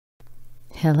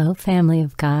Hello, family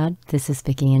of God. This is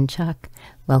Vicky and Chuck.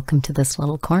 Welcome to this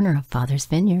little corner of Father's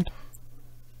Vineyard.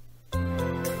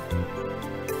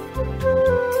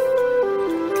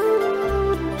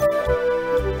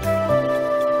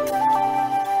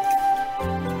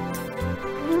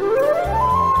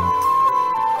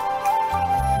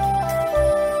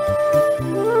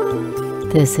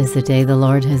 This is the day the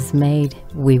Lord has made.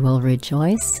 We will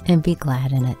rejoice and be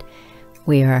glad in it.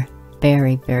 We are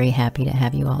very, very happy to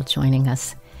have you all joining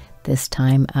us this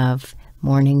time of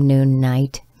morning, noon,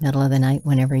 night, middle of the night,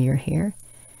 whenever you're here.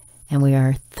 And we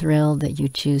are thrilled that you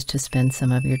choose to spend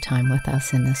some of your time with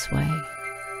us in this way.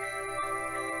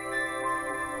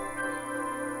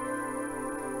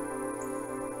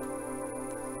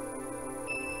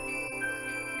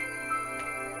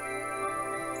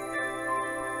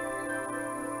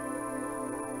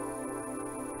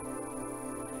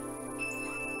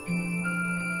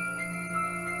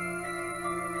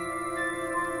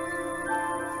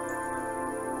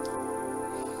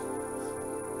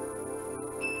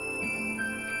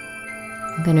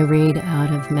 I'm going to read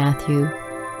out of Matthew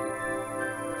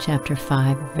chapter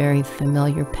 5, very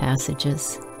familiar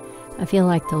passages. I feel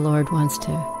like the Lord wants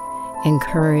to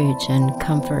encourage and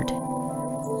comfort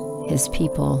His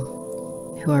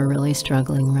people who are really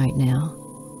struggling right now.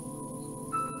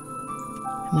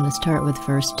 I'm going to start with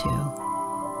verse 2.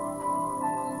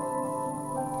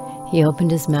 He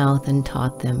opened His mouth and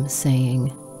taught them,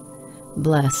 saying,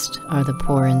 "Blessed are the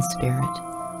poor in spirit,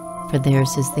 for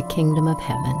theirs is the kingdom of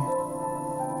heaven.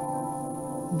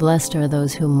 Blessed are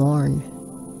those who mourn,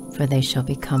 for they shall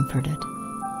be comforted.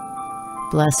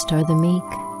 Blessed are the meek,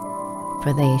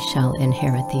 for they shall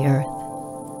inherit the earth.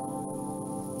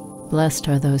 Blessed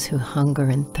are those who hunger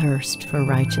and thirst for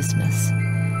righteousness,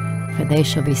 for they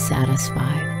shall be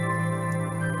satisfied.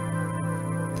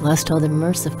 Blessed are the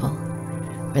merciful,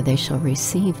 for they shall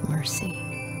receive mercy.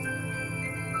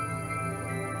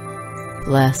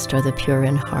 Blessed are the pure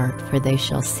in heart, for they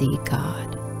shall see God.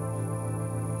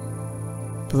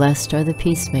 Blessed are the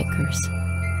peacemakers,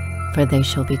 for they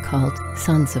shall be called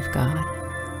sons of God.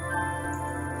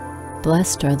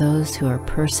 Blessed are those who are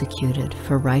persecuted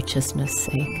for righteousness'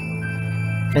 sake,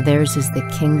 for theirs is the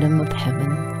kingdom of heaven.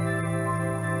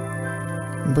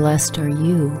 Blessed are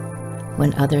you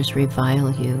when others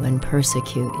revile you and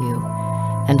persecute you,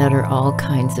 and utter all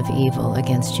kinds of evil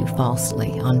against you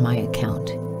falsely on my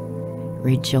account.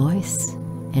 Rejoice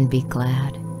and be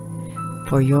glad,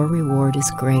 for your reward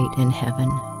is great in heaven,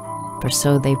 for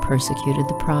so they persecuted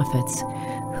the prophets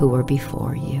who were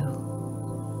before you."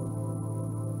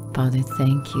 Father,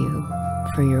 thank you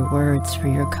for your words, for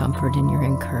your comfort and your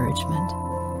encouragement.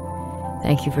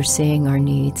 Thank you for seeing our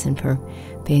needs and for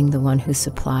being the one who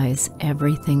supplies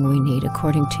everything we need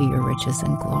according to your riches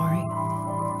and glory.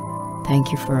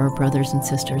 Thank you for our brothers and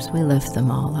sisters. We lift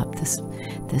them all up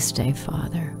this day,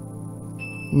 Father,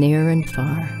 near and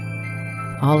far.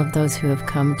 All of those who have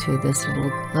come to this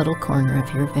little corner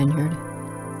of your vineyard.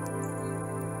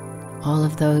 All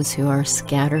of those who are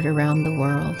scattered around the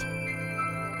world.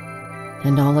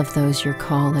 And all of those you're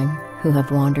calling who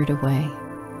have wandered away.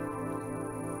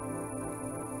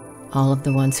 All of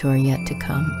the ones who are yet to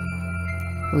come.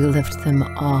 We lift them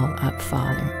all up,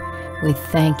 Father. We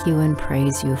thank you and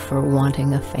praise you for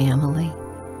wanting a family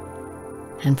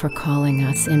and for calling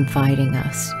us, inviting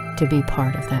us to be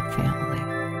part of that family.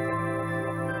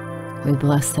 We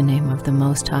bless the name of the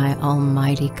Most High,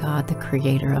 Almighty God, the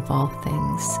Creator of all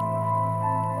things.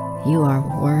 You are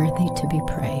worthy to be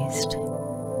praised.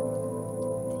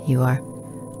 You are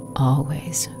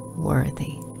always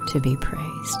worthy to be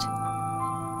praised.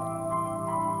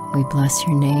 We bless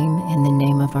your name in the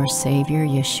name of our Savior,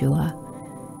 Yeshua,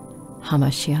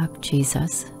 HaMashiach,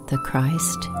 Jesus, the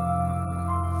Christ,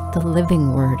 the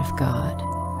living Word of God,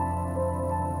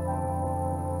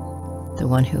 the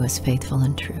one who is faithful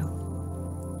and true.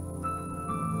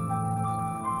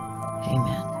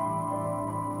 Amen.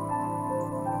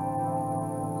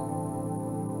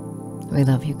 We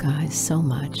love you guys so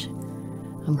much.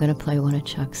 I'm going to play one of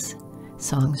Chuck's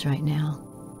songs right now.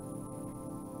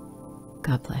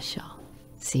 God bless y'all.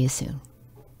 See you soon.